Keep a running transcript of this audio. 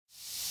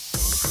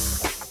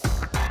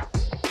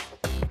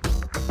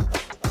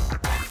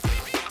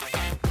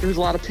there was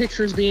a lot of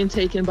pictures being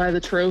taken by the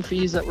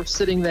trophies that were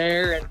sitting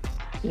there. And,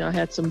 I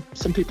had some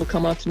people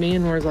come up to me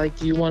and were like,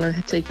 do you want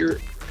to take your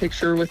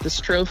picture with this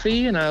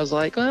trophy? And I was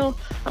like, well,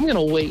 I'm going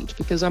to wait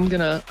because I'm going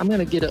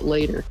to get it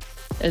later.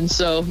 And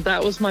so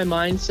that was my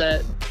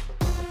mindset.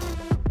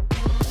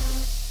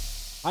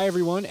 Hi,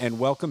 everyone, and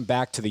welcome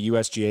back to the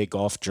USGA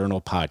Golf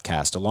Journal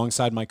podcast.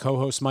 Alongside my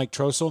co-host, Mike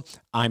Trossel,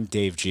 I'm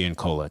Dave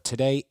Giancola.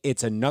 Today,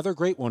 it's another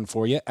great one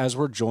for you as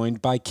we're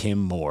joined by Kim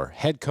Moore,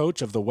 head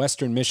coach of the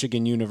Western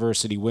Michigan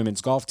University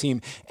women's golf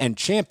team and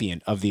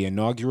champion of the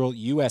inaugural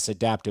U.S.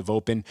 Adaptive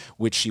Open,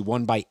 which she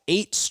won by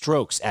 8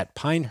 strokes at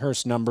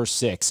Pinehurst No.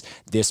 6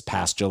 this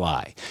past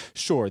July.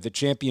 Sure, the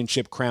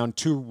championship crowned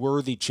 2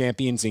 worthy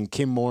champions in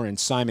Kim Moore and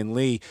Simon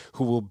Lee,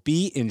 who will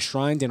be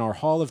enshrined in our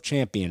Hall of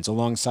Champions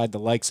alongside the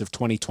likes of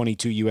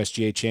 2022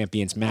 USGA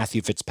champions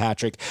Matthew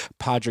Fitzpatrick,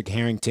 Padraig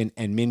Harrington,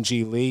 and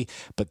Minjee Lee.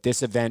 But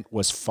this event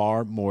was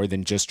far more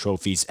than just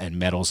trophies and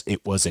medals.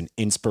 It was an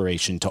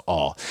inspiration to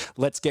all.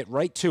 Let's get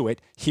right to it.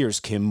 Here's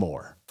Kim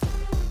Moore.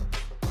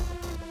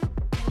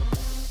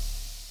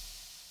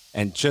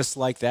 And just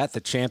like that,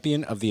 the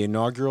champion of the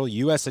inaugural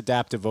U.S.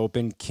 Adaptive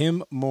Open,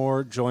 Kim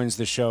Moore, joins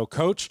the show.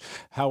 Coach,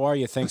 how are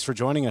you? Thanks for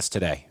joining us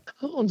today.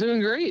 Oh, I'm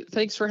doing great.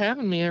 Thanks for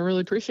having me. I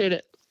really appreciate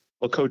it.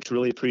 Well, Coach,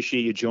 really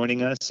appreciate you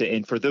joining us.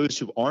 And for those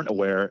who aren't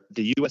aware,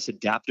 the U.S.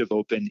 Adaptive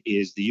Open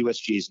is the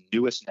USGA's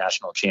newest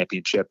national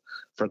championship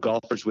for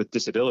golfers with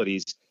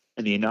disabilities.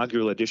 And the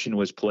inaugural edition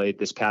was played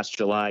this past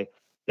July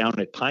down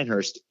at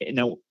Pinehurst.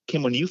 Now,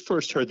 Kim, when you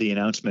first heard the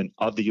announcement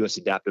of the U.S.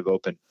 Adaptive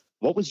Open,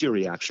 what was your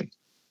reaction?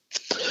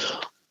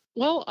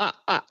 Well,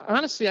 I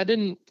honestly, I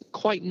didn't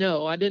quite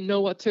know. I didn't know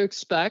what to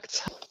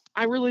expect.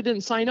 I really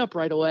didn't sign up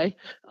right away.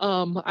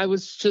 I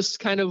was just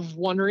kind of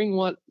wondering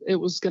what it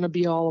was going to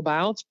be all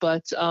about,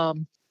 but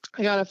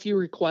I got a few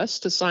requests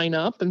to sign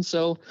up, and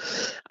so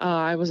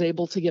I was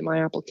able to get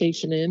my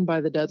application in by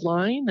the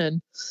deadline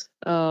and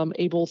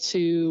able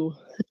to,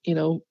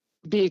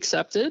 be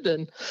accepted.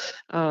 And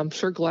I'm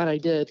sure glad I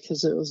did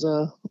because it was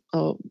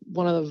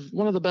one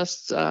of the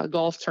best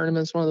golf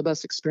tournaments, one of the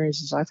best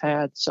experiences I've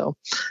had. So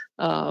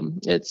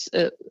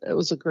it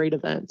was a great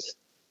event.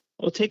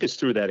 Well, take us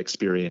through that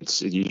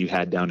experience you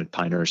had down at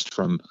Pinehurst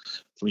from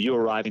you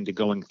arriving to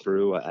going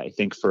through. I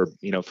think for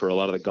a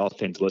lot of the golf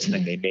fans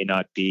listening, they may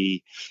not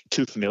be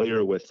too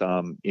familiar with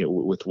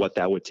with what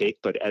that would take.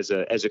 But as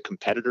a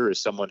competitor, as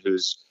someone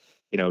who's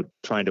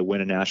trying to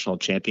win a national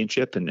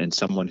championship and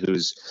someone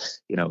who's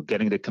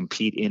getting to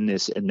compete in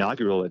this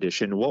inaugural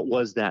edition, what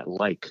was that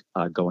like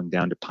going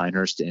down to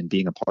Pinehurst and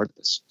being a part of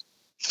this?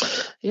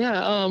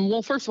 Yeah.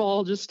 Well, first of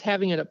all, just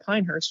having it at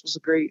Pinehurst was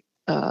a great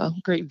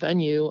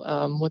venue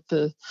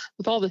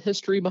with all the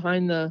history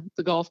behind the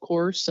golf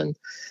course. And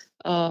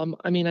I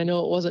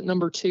know it wasn't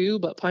number 2,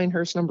 but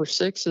Pinehurst number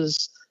 6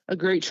 is a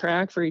great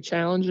track, very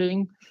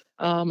challenging.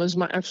 It was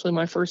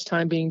my first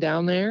time being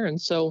down there.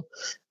 And so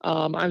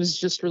I was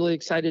just really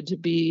excited to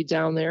be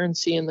down there and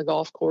seeing the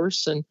golf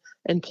course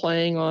and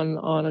playing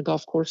on a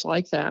golf course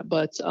like that.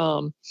 But,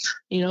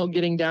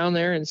 getting down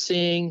there and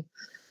seeing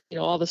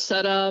all the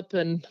setup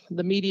and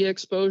the media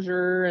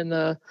exposure and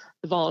the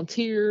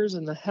volunteers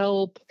and the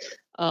help.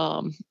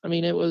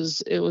 It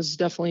was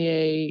definitely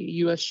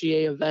a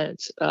USGA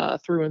event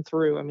through and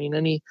through.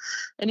 Any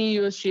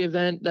USGA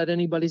event that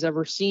anybody's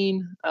ever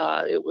seen,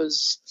 it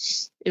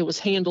was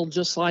handled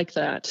just like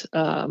that.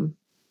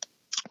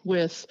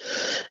 With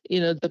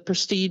the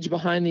prestige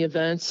behind the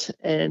event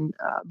and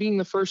being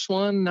the first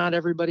one, not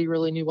everybody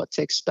really knew what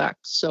to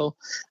expect. So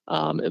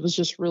it was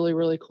just really,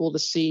 really cool to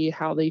see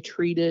how they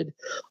treated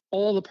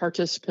all the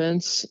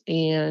participants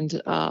and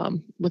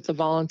with the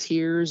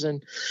volunteers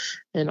and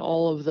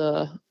all of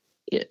the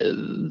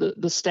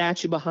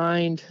statue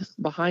behind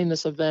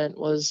this event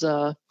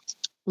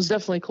was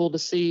definitely cool to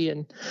see.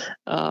 And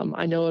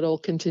I know it'll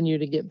continue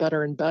to get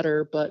better and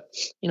better, but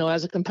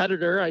as a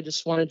competitor, I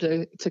just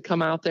wanted to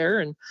come out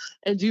there and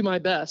do my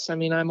best.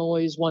 I'm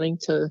always wanting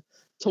to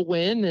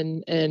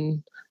win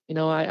and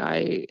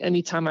I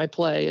anytime I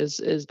play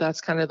is that's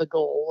kind of the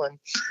goal. And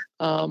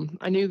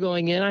I knew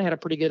going in, I had a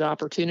pretty good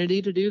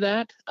opportunity to do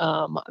that.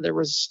 There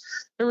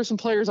were some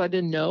players I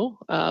didn't know,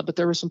 but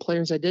there were some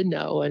players I did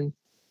know. And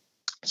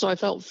so I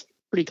felt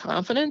pretty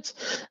confident.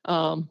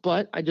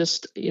 But I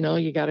just,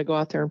 you got to go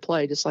out there and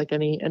play just like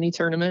any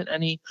tournament,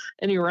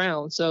 any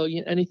round. So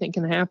anything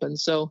can happen.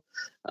 So,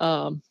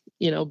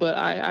 but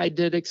I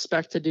did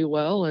expect to do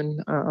well,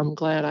 and I'm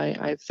glad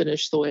I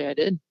finished the way I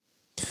did.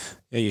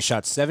 Yeah, you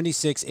shot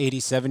 76, 80,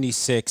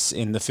 76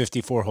 in the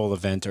 54-hole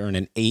event to earn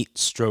an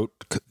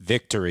 8-stroke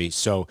victory.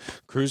 So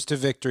cruise to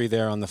victory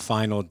there on the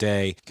final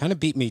day. Kind of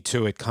beat me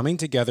to it. Coming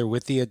together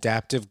with the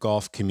adaptive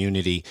golf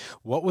community,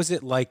 what was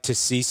it like to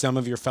see some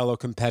of your fellow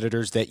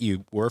competitors that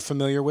you were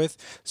familiar with,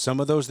 some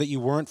of those that you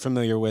weren't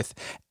familiar with,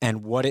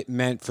 and what it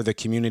meant for the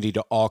community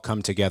to all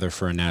come together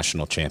for a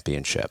national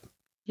championship?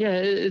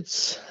 Yeah,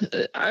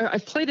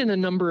 I've played in a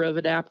number of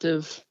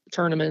adaptive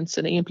tournaments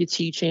and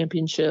amputee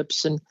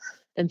championships, and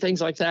and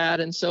things like that.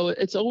 And so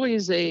it's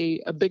always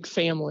a big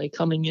family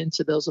coming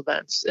into those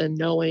events and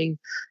knowing,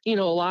 a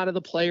lot of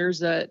the players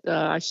that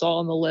I saw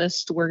on the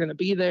list were going to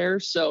be there.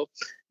 So,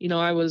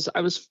 I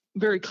was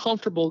very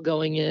comfortable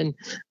going in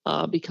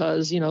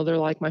because, they're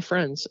like my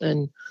friends,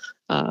 and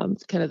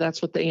kind of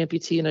that's what the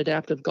amputee and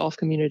adaptive golf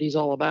community is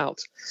all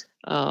about.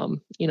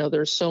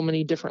 There's so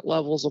many different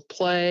levels of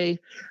play,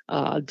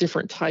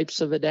 different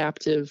types of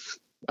adaptive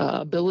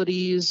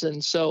abilities.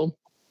 And so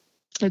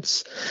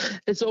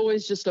it's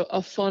always just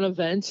a fun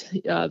event.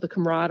 The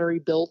camaraderie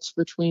built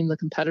between the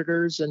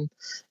competitors and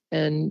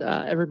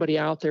everybody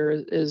out there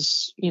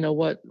is,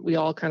 what we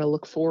all kind of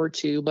look forward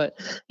to. But,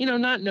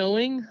 not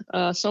knowing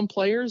some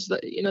players,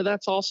 that,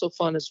 that's also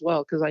fun as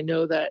well, because I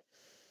know that,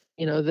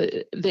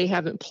 they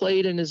haven't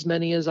played in as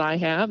many as I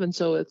have. And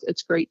so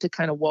it's great to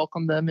kind of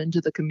welcome them into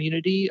the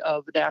community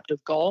of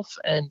adaptive golf.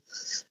 And,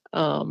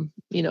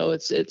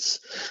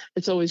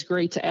 it's always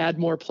great to add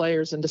more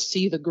players and to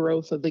see the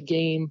growth of the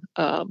game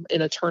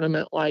in a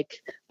tournament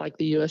like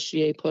the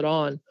USGA put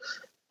on.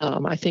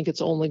 I think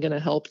it's only going to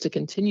help to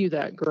continue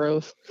that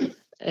growth.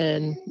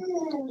 And,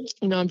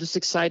 I'm just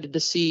excited to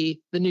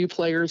see the new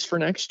players for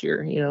next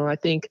year. I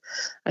think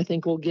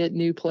we'll get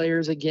new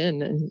players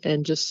again,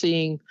 and just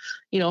seeing,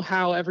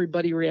 how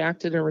everybody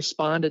reacted and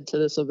responded to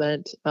this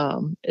event.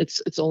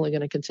 It's only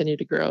going to continue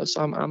to grow.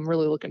 So I'm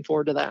really looking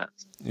forward to that.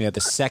 Yeah,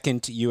 the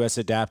second U.S.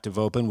 Adaptive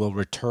Open will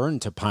return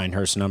to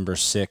Pinehurst number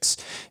 6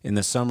 in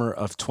the summer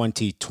of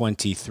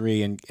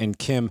 2023. And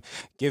Kim,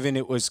 given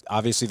it was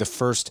obviously the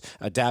first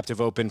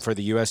Adaptive Open for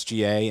the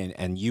USGA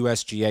and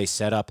USGA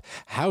setup,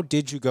 how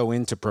did you go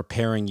into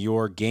preparing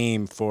your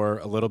game for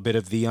a little bit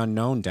of the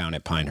unknown down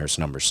at Pinehurst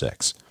number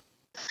 6?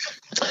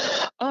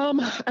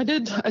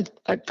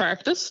 I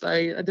practiced.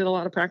 I did a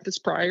lot of practice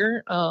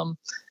prior. I'm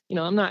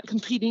not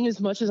competing as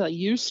much as I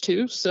used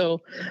to.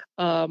 So,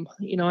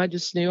 I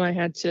just knew I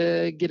had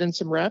to get in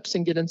some reps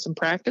and get in some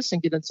practice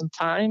and get in some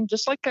time,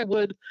 just like I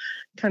would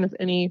kind of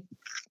any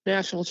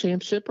national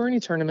championship or any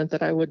tournament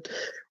that I would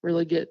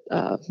really get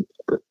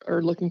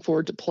or looking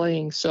forward to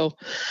playing. So,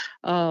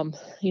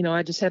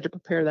 I just had to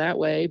prepare that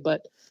way.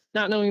 But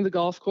not knowing the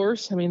golf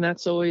course, I mean,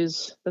 that's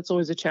always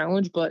a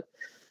challenge. But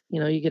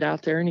you get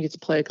out there and you get to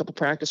play a couple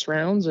practice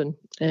rounds and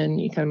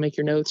you kind of make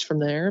your notes from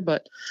there.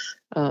 But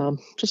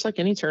just like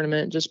any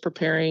tournament, just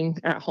preparing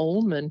at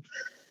home and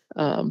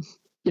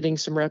getting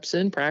some reps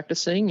in,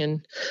 practicing,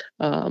 and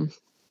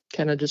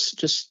kind of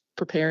just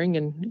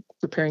preparing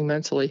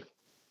mentally.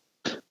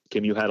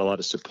 Kim, you had a lot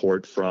of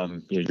support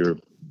from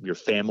your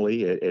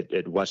family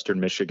at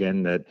Western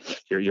Michigan, that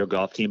your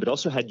golf team, but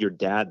also had your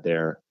dad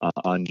there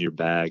on your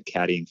bag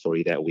caddying for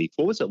you that week.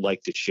 What was it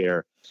like to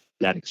share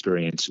that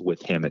experience with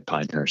him at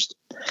Pinehurst?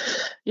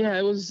 Yeah,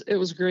 it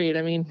was great.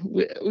 I mean,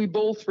 we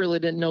both really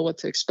didn't know what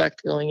to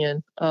expect going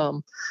in.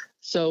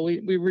 So we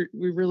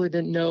really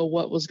didn't know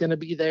what was going to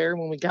be there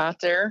when we got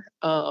there.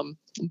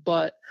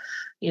 But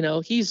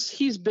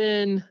he's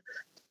been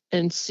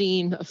and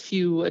seen a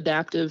few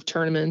adaptive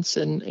tournaments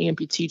and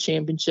amputee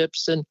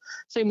championships, and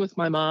same with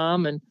my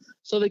mom. And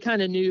so they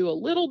kind of knew a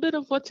little bit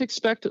of what to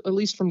expect, at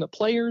least from the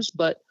players,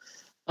 but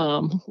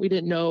we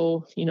didn't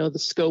know, the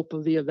scope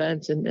of the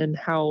event and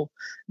how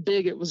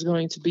big it was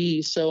going to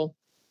be. So,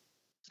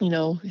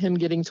 him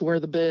getting to wear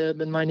the bib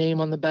and my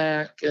name on the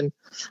back and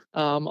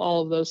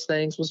all of those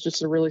things was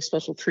just a really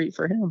special treat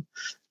for him.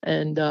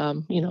 And,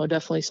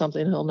 definitely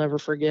something he'll never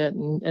forget.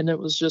 And it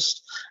was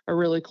just a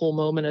really cool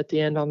moment at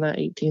the end on that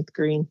 18th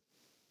green.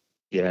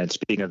 Yeah, and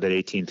speaking of that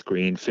 18th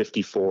green,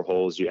 54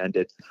 holes, you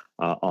ended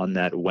on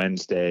that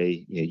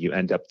Wednesday. You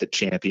end up the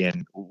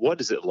champion. What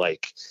is it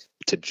like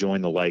to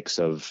join the likes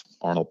of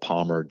Arnold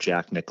Palmer,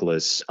 Jack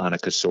Nicklaus,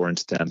 Annika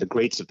Sorenstam, the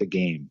greats of the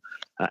game,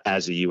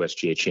 as a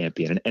USGA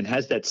champion? And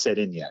has that set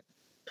in yet?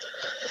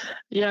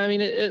 Yeah, I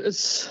mean, it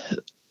was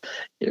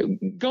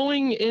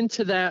going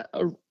into that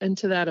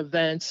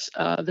event.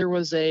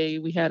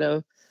 We had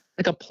a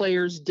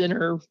players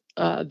dinner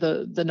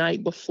the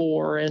night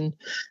before, and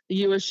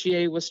the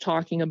USGA was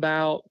talking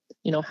about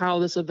how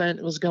this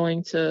event was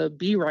going to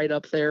be right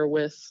up there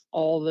with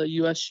all the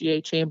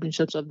USGA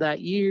championships of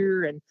that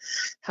year, and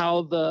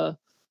how the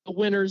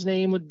winner's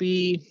name would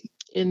be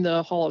in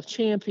the Hall of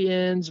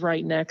Champions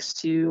right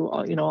next to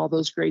all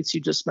those greats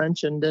you just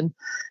mentioned. And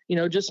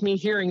just me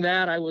hearing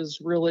that, I was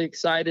really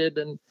excited.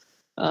 And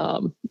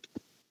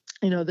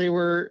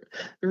there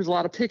was a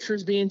lot of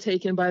pictures being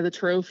taken by the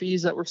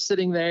trophies that were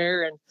sitting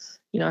there. And,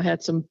 I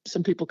had some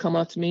people come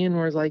up to me and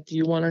were like, "Do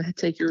you want to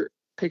take your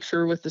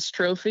picture with this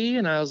trophy?"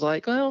 And I was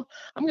like, "Well,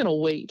 I'm going to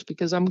wait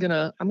because I'm going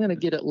to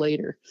get it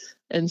later."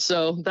 And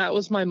so that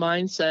was my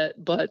mindset.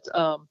 But,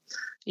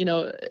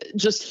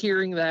 just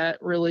hearing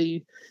that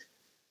really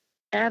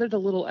added a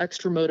little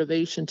extra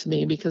motivation to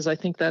me, because I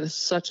think that is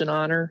such an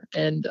honor,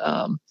 and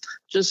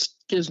just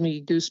gives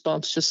me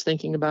goosebumps just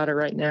thinking about it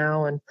right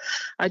now. And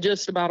I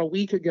just about a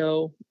week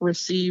ago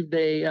received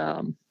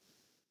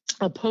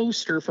a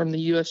poster from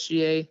the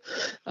USGA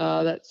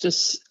that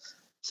just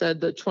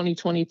said the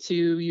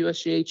 2022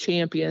 USGA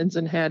champions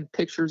and had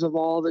pictures of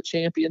all the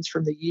champions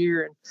from the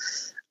year.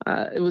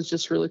 And it was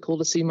just really cool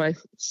to see my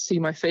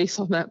face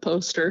on that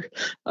poster,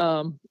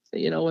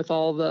 with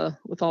all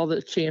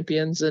the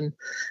champions. And,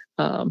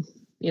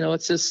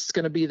 it's just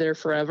going to be there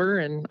forever,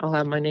 and I'll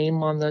have my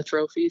name on the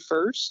trophy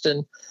first.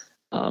 And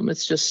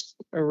it's just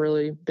a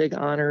really big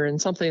honor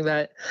and something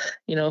that,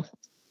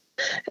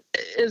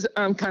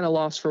 I'm kind of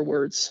lost for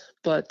words,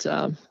 but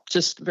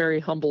just very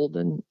humbled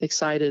and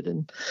excited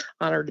and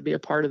honored to be a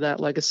part of that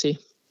legacy.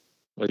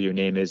 Well, your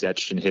name is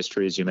etched in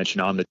history, as you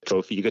mentioned, on the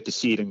trophy. You get to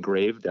see it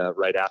engraved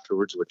right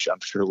afterwards, which I'm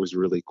sure was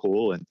really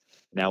cool. And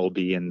now will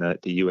be in the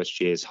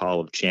USGA's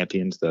Hall of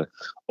Champions, the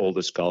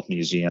oldest golf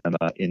museum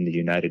in the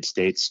United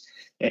States.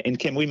 And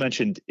Kim, we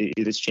mentioned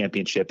this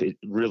championship. It's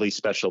really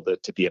special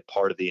to be a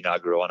part of the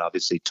inaugural, and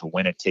obviously to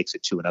win it takes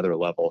it to another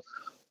level.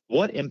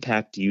 What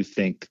impact do you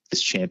think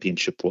this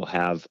championship will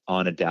have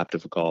on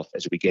adaptive golf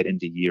as we get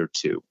into year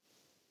 2?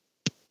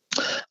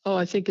 Oh,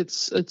 I think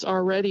it's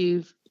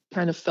already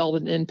kind of felt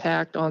an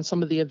impact on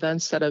some of the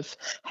events that have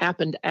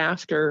happened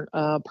after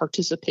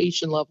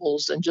participation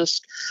levels, and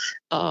just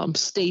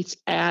states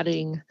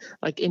adding,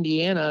 like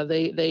Indiana,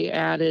 they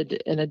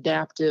added an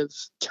adaptive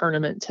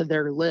tournament to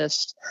their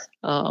list.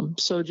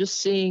 So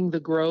just seeing the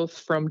growth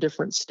from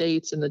different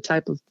states and the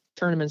type of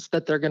tournaments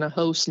that they're going to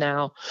host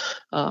now,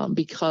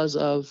 because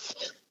of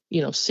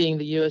seeing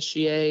the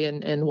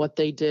USGA and what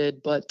they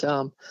did. But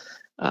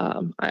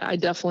I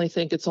definitely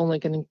think it's only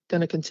going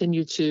to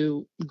continue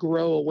to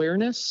grow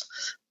awareness.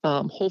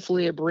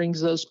 Hopefully it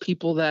brings those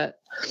people that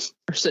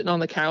are sitting on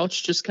the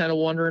couch just kind of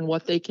wondering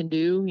what they can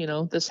do.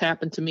 This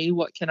happened to me,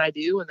 what can I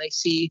do? And they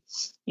see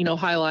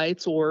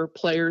highlights or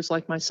players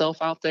like myself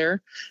out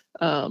there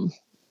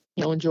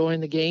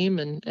enjoying the game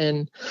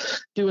and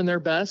doing their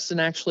best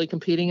and actually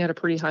competing at a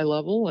pretty high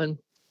level. And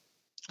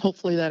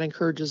hopefully that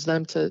encourages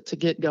them to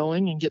get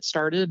going and get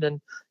started.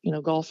 And,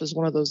 golf is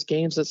one of those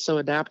games that's so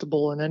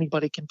adaptable, and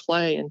anybody can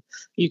play, and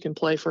you can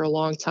play for a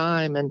long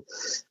time. And,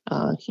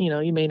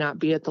 you may not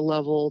be at the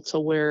level to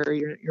where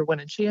you're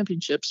winning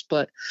championships,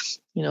 but,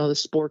 the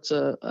sport's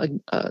a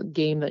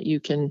game that you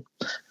can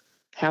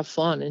have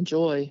fun,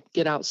 enjoy,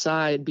 get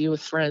outside, be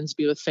with friends,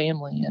 be with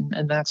family.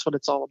 And that's what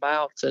it's all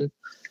about. And,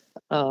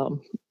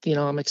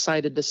 I'm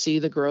excited to see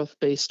the growth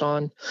based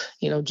on,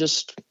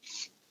 just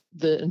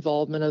the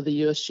involvement of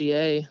the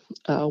USGA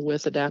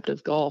with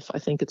adaptive golf. I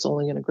think it's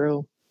only going to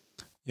grow.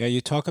 Yeah,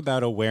 you talk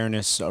about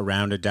awareness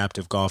around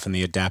adaptive golf and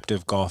the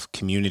adaptive golf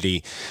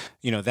community.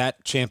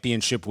 That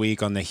championship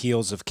week, on the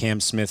heels of Cam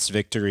Smith's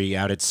victory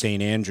out at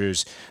St.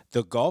 Andrews,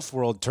 the golf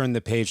world turned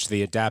the page to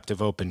the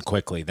Adaptive Open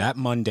quickly. That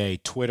Monday,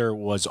 Twitter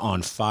was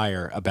on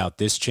fire about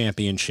this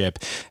championship.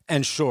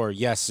 And sure,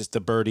 yes, it's the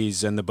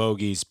birdies and the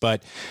bogeys,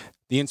 but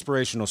the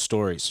inspirational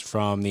stories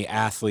from the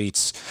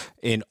athletes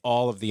in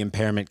all of the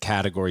impairment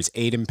categories,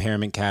 8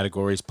 impairment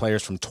categories,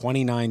 players from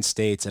 29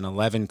 states and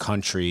 11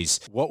 countries.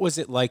 What was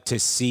it like to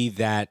see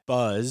that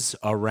buzz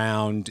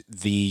around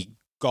the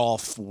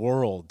golf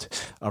world,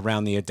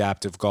 around the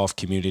adaptive golf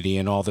community,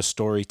 and all the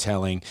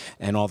storytelling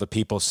and all the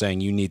people saying,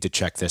 you need to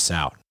check this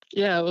out?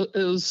 Yeah,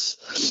 it was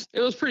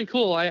pretty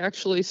cool. I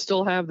actually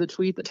still have the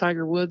tweet that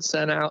Tiger Woods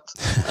sent out.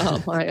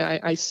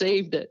 I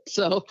saved it,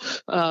 so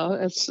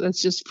it's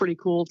just pretty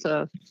cool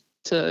to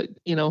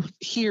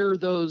hear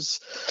those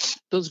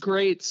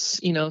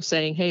greats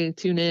saying, hey,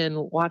 tune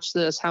in, watch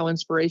this, how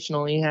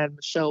inspirational. He had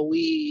Michelle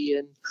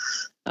Wee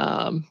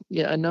and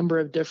a number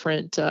of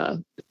different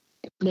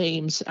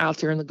names out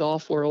there in the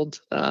golf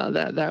world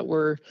that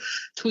were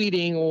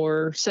tweeting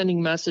or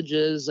sending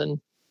messages.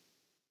 And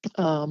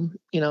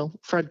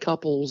Fred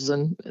Couples,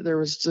 and there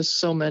was just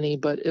so many,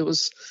 but it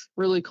was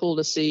really cool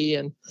to see.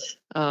 And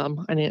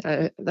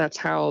that's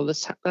how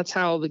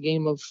the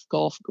game of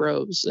golf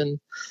grows.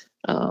 And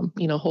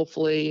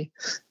hopefully,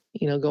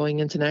 going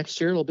into next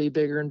year, it'll be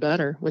bigger and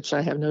better, which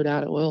I have no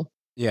doubt it will.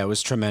 Yeah, it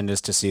was tremendous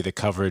to see the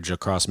coverage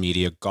across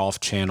media. Golf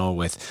Channel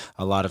with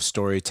a lot of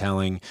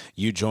storytelling.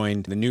 You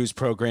joined the news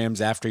programs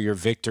after your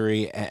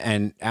victory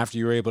and after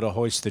you were able to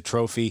hoist the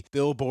trophy.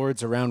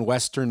 Billboards around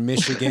Western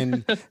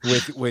Michigan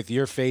with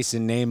your face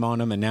and name on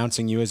them,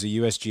 announcing you as a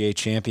USGA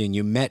champion.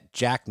 You met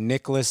Jack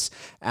Nicklaus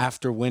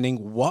after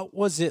winning. What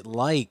was it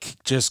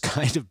like just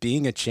kind of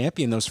being a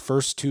champion those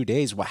first 2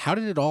 days? How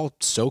did it all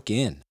soak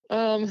in?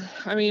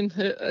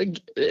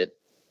 It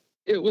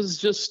was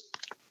just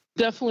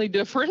definitely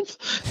different.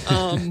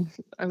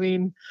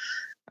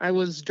 I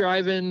was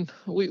driving,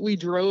 we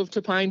drove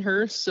to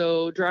Pinehurst.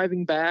 So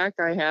driving back,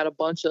 I had a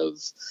bunch of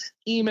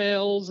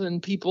emails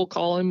and people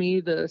calling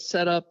me to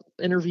set up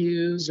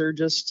interviews or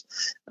just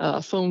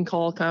phone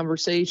call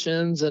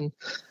conversations and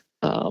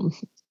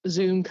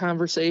Zoom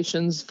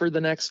conversations for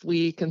the next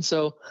week. And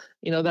so,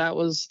 that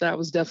was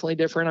definitely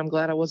different. I'm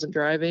glad I wasn't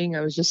driving.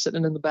 I was just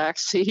sitting in the back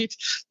seat.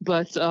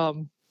 But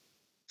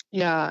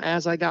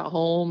as I got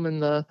home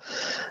and the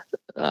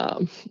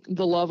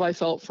love I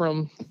felt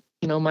from,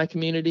 my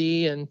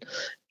community and,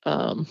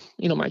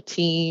 my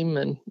team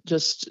and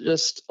just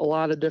a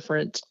lot of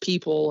different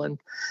people. And,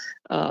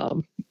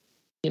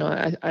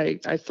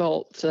 I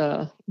felt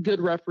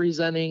good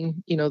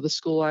representing, the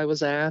school I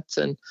was at.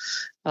 And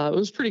it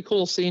was pretty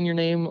cool seeing your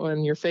name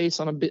and your face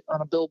on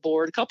a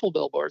billboard, a couple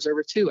billboards. There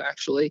were two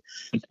actually.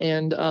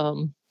 And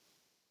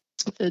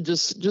it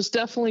just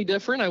definitely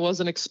different. I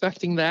wasn't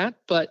expecting that,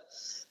 but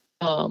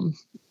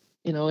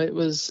it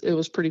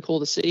was pretty cool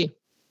to see.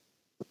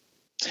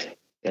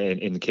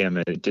 And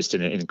Kim, just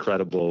an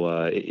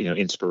incredible,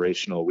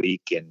 inspirational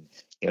week. And,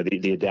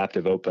 the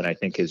Adaptive Open, I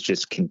think, is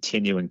just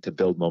continuing to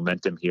build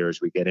momentum here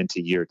as we get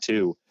into year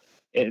two.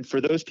 And for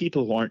those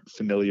people who aren't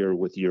familiar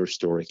with your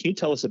story, can you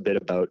tell us a bit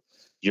about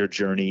your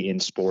journey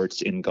in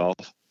sports, in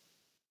golf?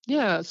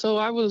 Yeah, so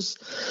I was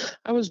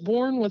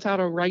born without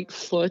a right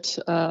foot,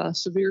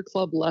 severe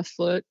club left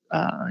foot,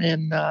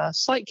 and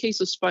slight case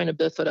of spina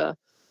bifida.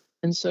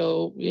 And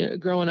so,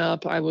 growing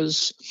up, I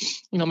was,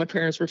 my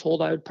parents were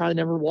told I would probably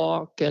never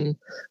walk. And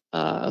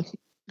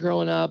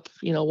growing up,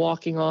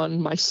 walking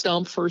on my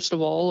stump, first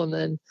of all. And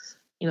then,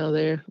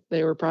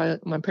 they were probably,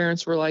 my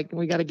parents were like,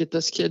 we got to get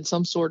this kid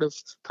some sort of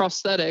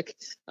prosthetic.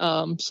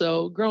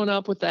 So growing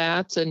up with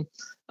that, and,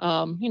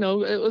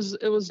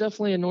 it was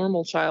definitely a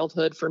normal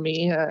childhood for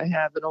me. I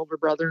have an older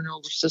brother and an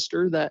older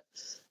sister that,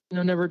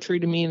 never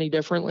treated me any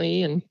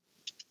differently. And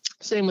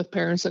same with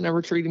parents that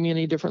never treated me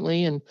any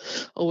differently and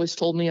always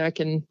told me I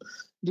can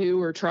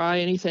do or try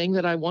anything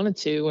that I wanted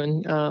to.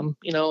 And,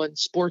 and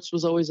sports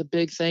was always a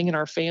big thing in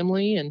our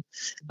family. And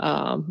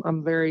I'm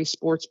a very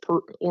sports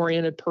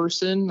oriented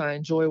person. I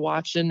enjoy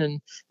watching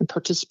and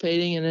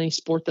participating in any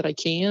sport that I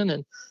can.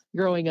 And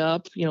growing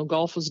up,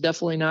 golf was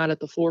definitely not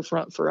at the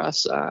forefront for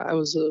us. I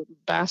was a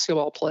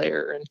basketball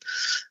player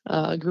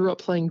and grew up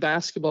playing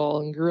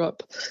basketball and grew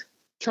up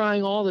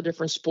trying all the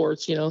different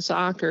sports,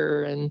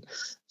 soccer and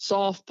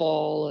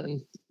softball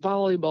and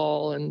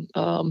volleyball. And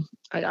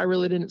I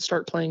really didn't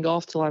start playing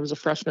golf till I was a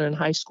freshman in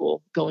high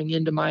school, going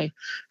into my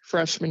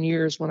freshman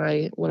years when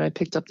I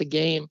picked up the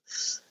game.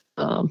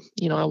 I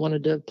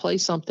wanted to play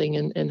something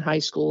in high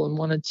school and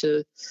wanted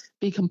to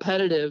be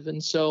competitive.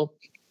 And so,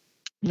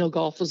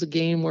 golf was a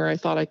game where I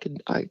thought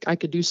I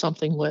could do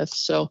something with.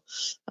 So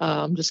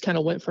just kind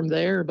of went from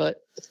there. But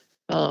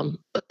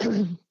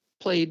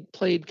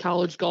played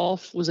college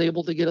golf, was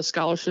able to get a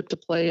scholarship to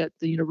play at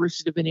the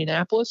University of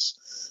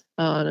Indianapolis,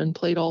 and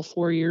played all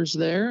 4 years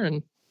there.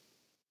 And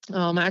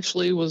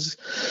actually was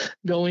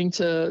going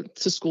to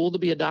school to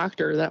be a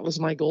doctor. That was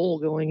my goal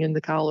going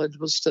into college,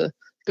 was to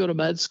go to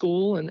med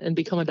school and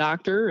become a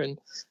doctor and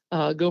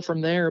go from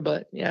there.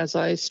 But as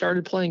I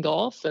started playing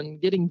golf and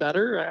getting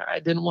better, I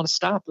didn't want to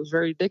stop. It was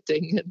very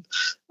addicting, and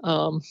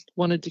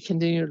wanted to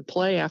continue to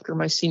play after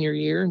my senior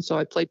year. And so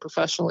I played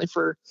professionally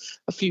for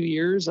a few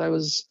years. I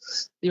was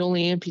the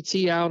only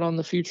amputee out on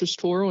the Futures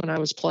Tour when I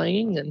was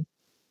playing, and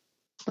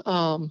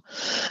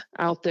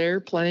out there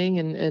playing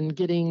and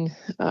getting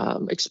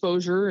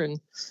exposure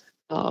and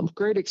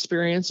great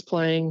experience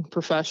playing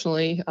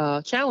professionally,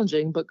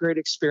 challenging, but great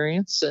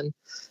experience. And,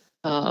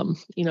 I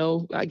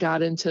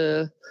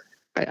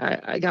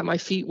got my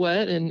feet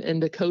wet and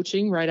into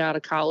coaching right out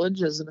of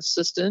college as an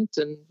assistant,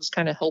 and was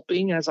kind of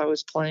helping as I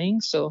was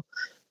playing. So,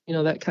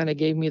 that kind of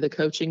gave me the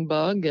coaching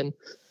bug. And,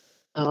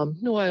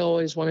 I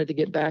always wanted to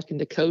get back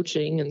into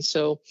coaching. And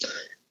so,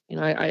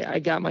 I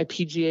got my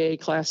PGA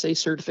Class A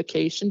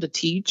certification to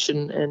teach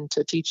and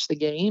to teach the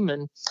game,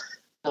 and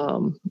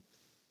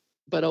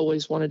but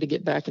always wanted to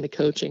get back into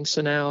coaching.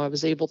 So now I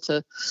was able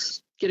to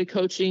get a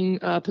coaching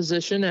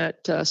position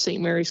at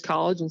St. Mary's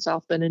College in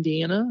South Bend,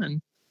 Indiana,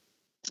 and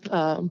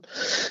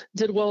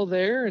did well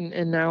there.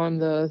 And now I'm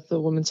the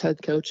women's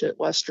head coach at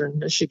Western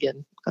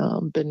Michigan.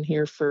 Been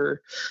here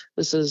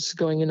this is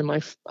going into my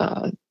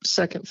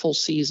second full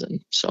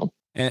season. So.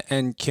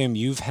 And Kim,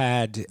 you've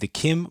had the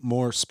Kim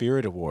Moore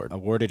Spirit Award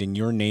awarded in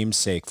your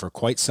namesake for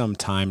quite some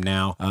time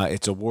now.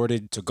 It's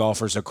awarded to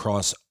golfers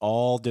across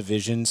all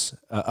divisions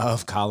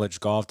of college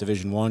golf,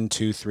 Division 1,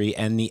 2, 3,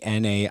 and the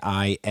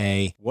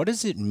NAIA. What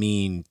does it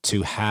mean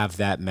to have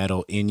that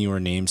medal in your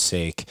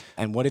namesake?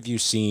 And what have you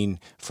seen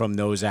from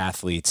those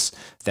athletes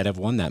that have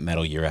won that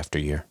medal year after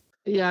year?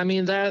 Yeah, I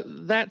mean,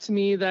 that to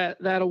me, that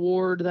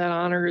award, that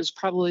honor is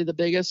probably the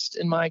biggest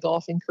in my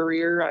golfing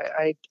career.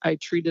 I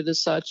treat it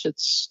as such.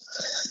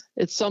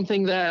 It's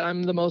something that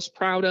I'm the most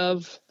proud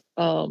of.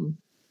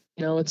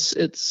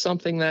 It's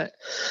something that,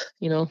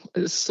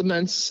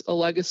 cements a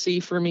legacy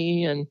for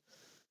me, and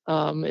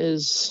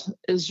is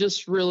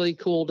just really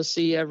cool to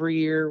see every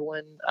year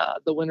when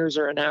the winners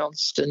are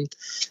announced. And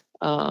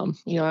I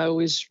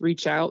always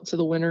reach out to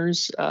the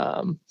winners,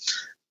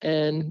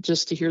 and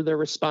just to hear their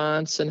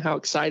response and how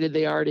excited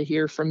they are to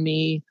hear from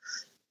me.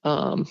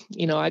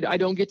 I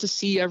don't get to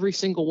see every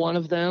single one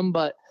of them,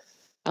 but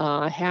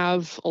I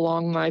have,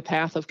 along my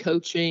path of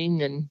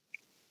coaching and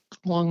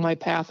along my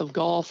path of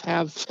golf,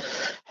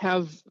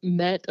 have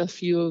met a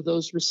few of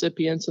those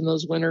recipients and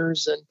those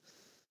winners.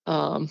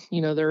 And,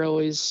 they're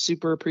always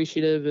super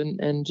appreciative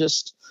and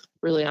just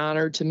really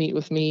honored to meet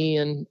with me.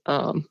 And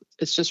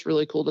it's just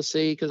really cool to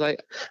see, because I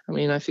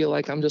feel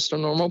like I'm just a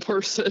normal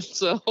person.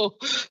 So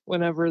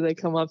whenever they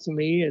come up to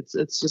me,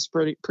 it's just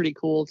pretty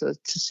cool to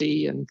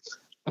see. And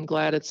I'm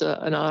glad it's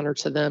an honor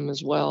to them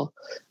as well.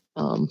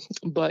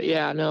 But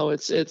yeah, no,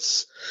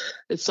 it's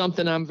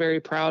something I'm very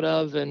proud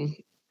of, and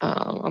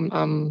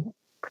I'm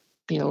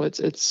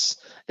it's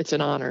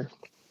an honor.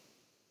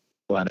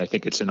 Well, and I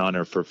think it's an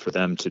honor for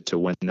them to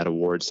win that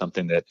award,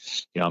 something that,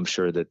 I'm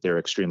sure that they're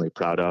extremely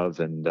proud of,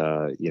 and,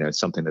 it's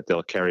something that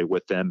they'll carry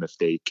with them if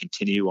they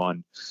continue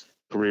on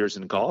careers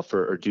in golf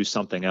or do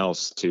something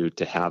else to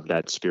have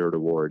that Spirit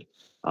Award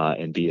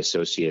and be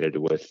associated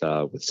with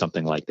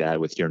something like that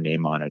with your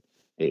name on it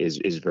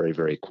is very,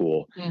 very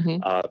cool.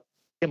 Mm-hmm.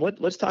 And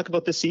let's talk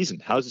about this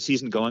season. How's the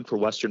season going for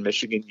Western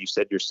Michigan? You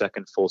said your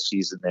second full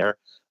season there.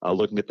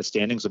 Looking at the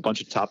standings, a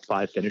bunch of top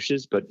 5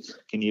 finishes. But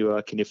can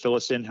you fill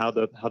us in how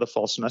the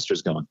fall semester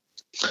is going?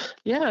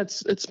 Yeah,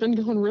 it's been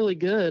going really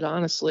good,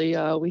 honestly.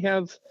 I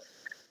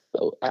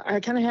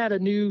kind of had a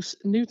new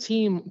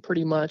team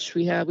pretty much.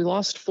 We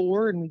lost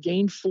 4 and we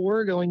gained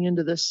 4 going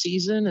into this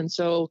season, and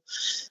so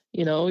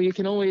you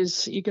can always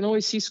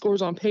see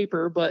scores on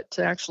paper, but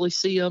to actually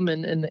see them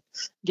and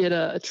get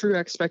a true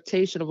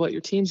expectation of what your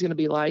team's going to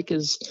be like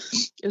is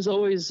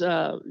always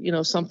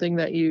something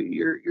that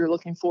you're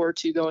looking forward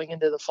to going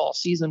into the fall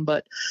season.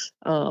 But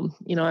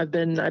I've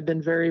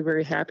been very,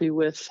 very happy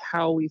with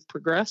how we've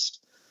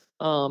progressed.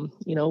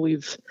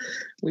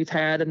 We've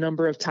had a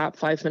number of top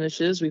 5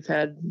 finishes. We've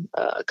had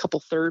a couple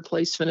third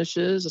place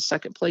finishes, a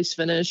second place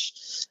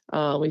finish.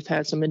 We've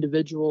had some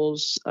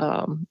individuals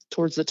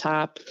towards the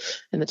top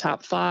in the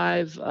top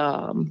 5,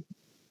 an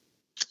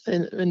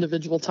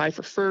individual tie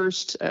for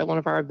first at one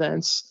of our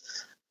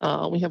events.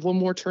 We have one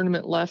more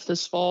tournament left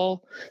this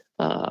fall,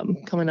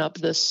 coming up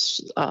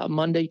this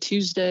Monday,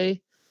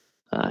 Tuesday.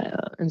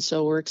 And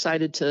so we're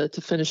excited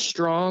to finish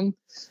strong.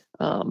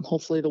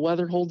 Hopefully the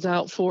weather holds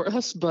out for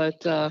us,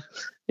 but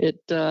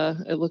it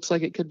looks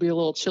like it could be a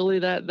little chilly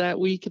that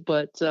week.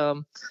 But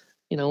we're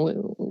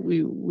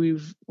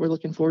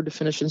looking forward to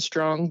finishing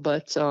strong.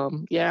 But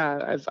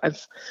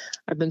I've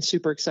been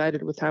super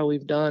excited with how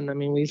we've done. I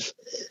mean, we've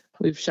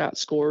shot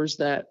scores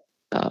that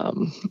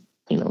one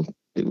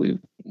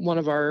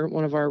of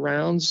our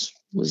rounds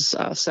was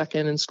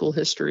second in school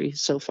history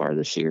so far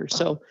this year.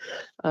 So,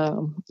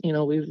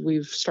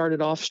 we've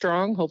started off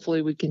strong.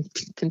 Hopefully we can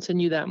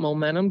continue that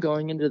momentum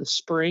going into the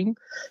spring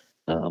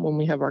when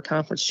we have our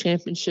conference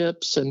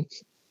championships and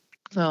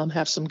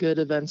have some good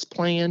events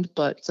planned.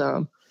 But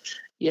I'm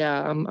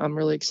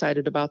really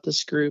excited about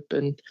this group,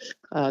 and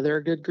they're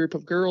a good group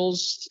of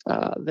girls.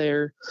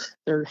 They're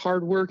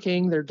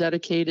hardworking, they're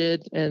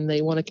dedicated, and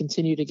they want to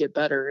continue to get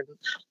better.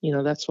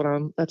 And that's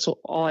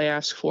all I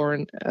ask for,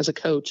 and as a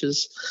coach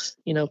is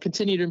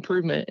continued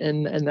improvement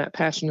and that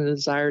passion and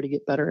desire to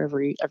get better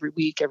every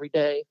week, every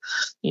day,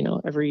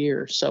 every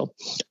year. So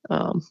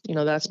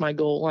that's my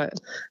goal.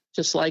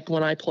 Just like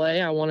when I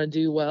play, I want to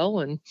do well,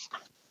 and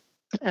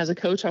as a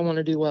coach, I want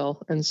to do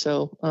well. And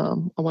so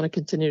I want to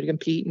continue to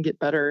compete and get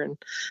better in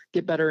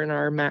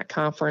our MAC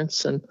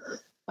conference. And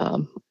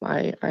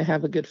I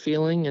have a good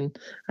feeling, and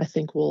I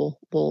think we'll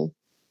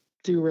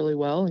do really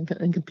well and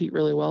compete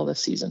really well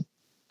this season.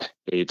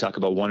 You talk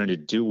about wanting to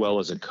do well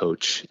as a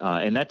coach,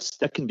 and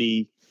that can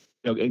be,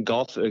 in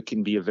golf, it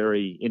can be a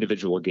very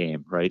individual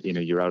game, right?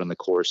 You're out on the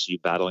course, you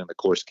battling the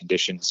course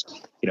conditions.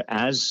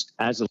 As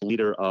a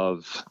leader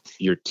of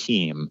your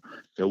team,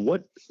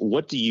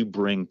 what do you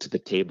bring to the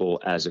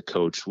table as a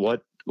coach?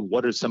 What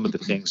are some of the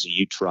things that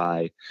you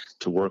try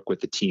to work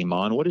with the team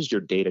on? What does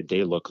your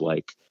day-to-day look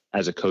like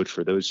as a coach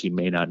for those who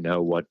may not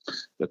know what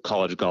the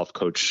college golf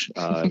coach,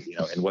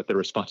 and what their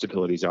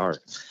responsibilities are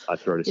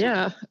throughout a season?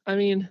 Yeah, I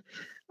mean,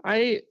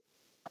 I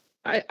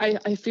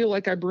feel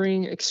like I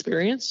bring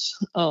experience.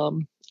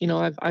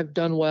 I've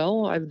done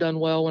well. I've done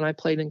well when I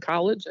played in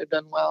college. I've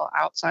done well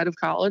outside of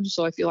college.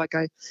 So I feel like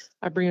I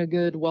bring a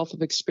good wealth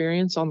of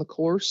experience on the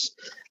course.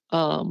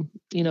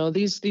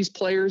 These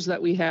players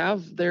that we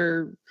have,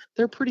 they're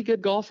pretty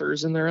good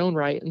golfers in their own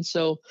right. And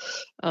so,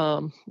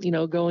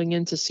 going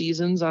into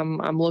seasons,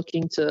 I'm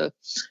looking to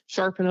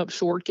sharpen up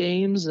short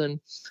games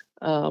and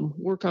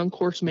work on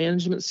course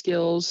management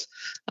skills.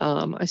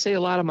 I say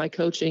a lot of my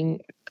coaching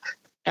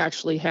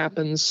actually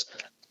happens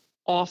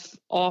off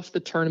the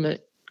tournament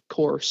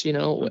course,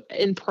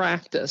 in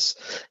practice,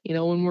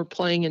 when we're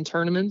playing in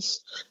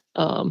tournaments.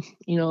 I'm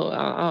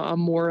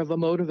more of a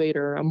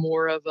motivator. I'm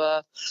more of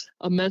a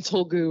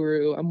mental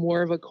guru. I'm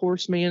more of a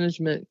course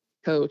management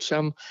coach.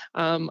 I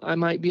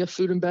might be a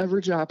food and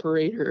beverage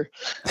operator.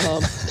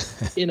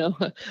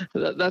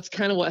 That's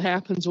kind of what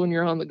happens when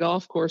you're on the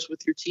golf course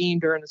with your team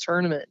during a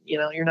tournament.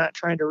 You're not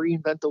trying to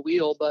reinvent the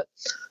wheel, but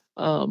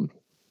a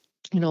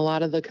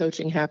lot of the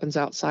coaching happens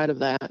outside of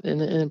that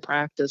and in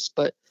practice.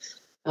 But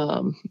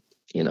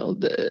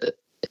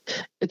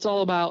it's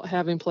all about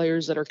having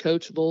players that are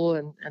coachable,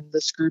 and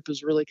this group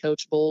is really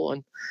coachable,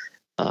 and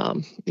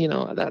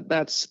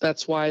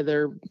that's why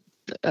they're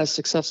as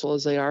successful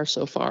as they are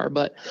so far.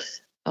 But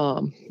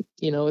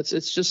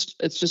it's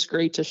just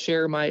great to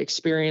share my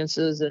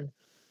experiences and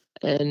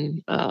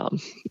my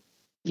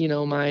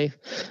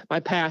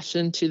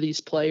passion to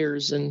these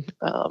players, and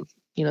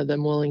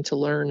them willing to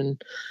learn.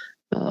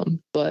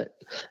 And but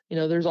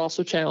there's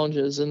also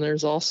challenges, and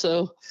there's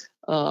also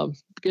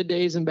good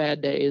days and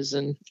bad days,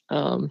 and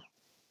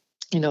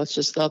it's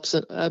just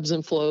ebbs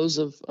and flows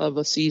of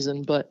a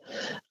season. But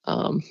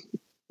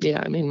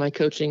yeah, I mean, my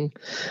coaching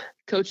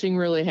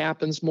really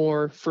happens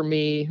more for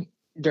me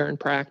during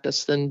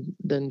practice than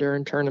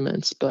during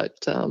tournaments.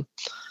 But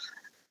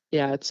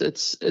yeah,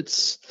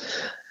 it's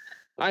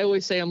I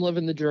always say I'm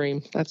living the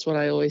dream. That's what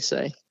I always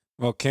say.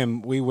 Well,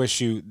 Kim, we wish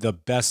you the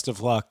best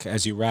of luck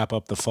as you wrap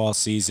up the fall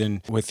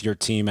season with your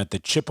team at the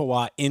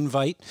Chippewa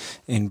Invite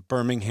in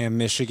Birmingham,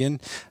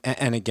 Michigan.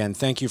 And again,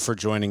 thank you for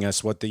joining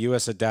us. What the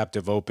U.S.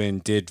 Adaptive Open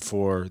did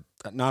for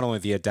not only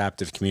the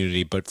adaptive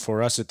community, but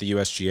for us at the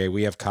USGA,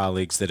 we have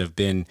colleagues that have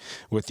been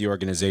with the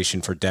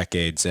organization for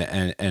decades,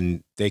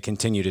 and they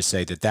continue to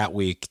say that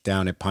week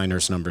down at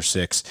Pinehurst number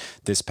 6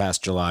 this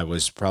past July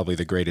was probably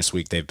the greatest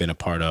week they've been a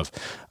part of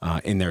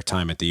in their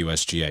time at the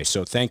USGA.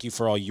 So thank you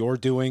for all you're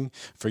doing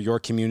for your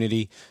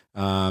community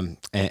and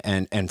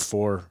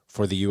for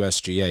the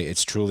USGA.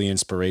 It's truly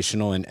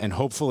inspirational, and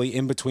hopefully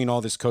in between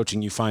all this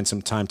coaching, you find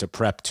some time to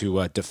prep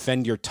to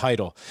defend your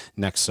title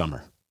next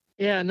summer.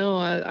 Yeah, no,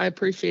 I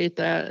appreciate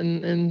that.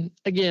 And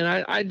again,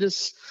 I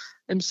just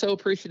am so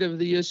appreciative of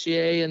the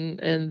USGA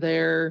and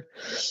their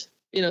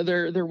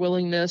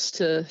willingness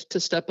to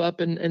step up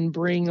and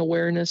bring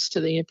awareness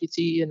to the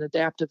amputee and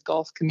adaptive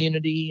golf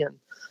community. And,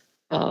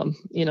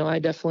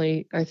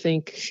 I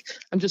think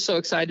I'm just so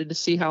excited to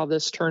see how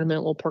this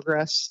tournament will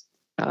progress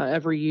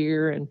every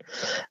year. And,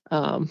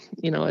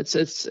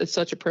 it's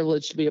such a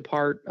privilege to be a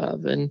part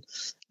of. And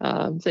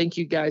thank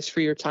you guys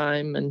for your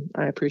time. And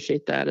I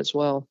appreciate that as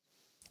well.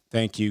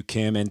 Thank you,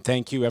 Kim, and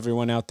thank you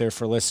everyone out there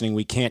for listening.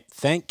 We can't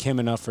thank Kim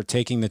enough for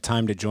taking the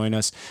time to join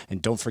us.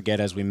 And don't forget,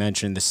 as we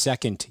mentioned, the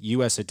second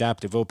U.S.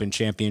 Adaptive Open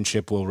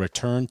Championship will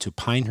return to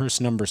Pinehurst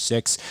number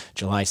 6,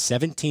 July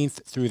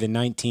 17th through the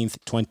 19th,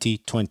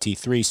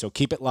 2023. So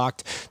keep it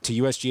locked to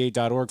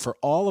USGA.org for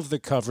all of the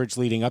coverage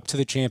leading up to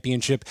the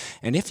championship.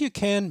 And if you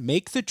can,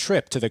 make the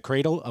trip to the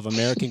cradle of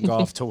American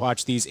golf to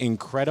watch these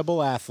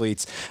incredible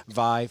athletes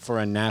vie for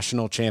a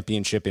national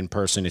championship in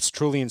person. It's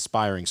truly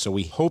inspiring. So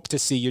we hope to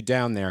see you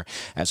down there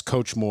as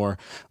Coach Moore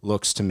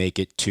looks to make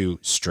it 2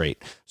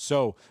 straight.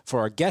 So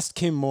for our guest,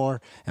 Kim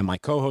Moore, and my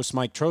co-host,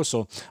 Mike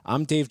Trossel,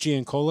 I'm Dave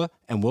Giancola,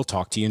 and we'll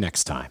talk to you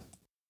next time.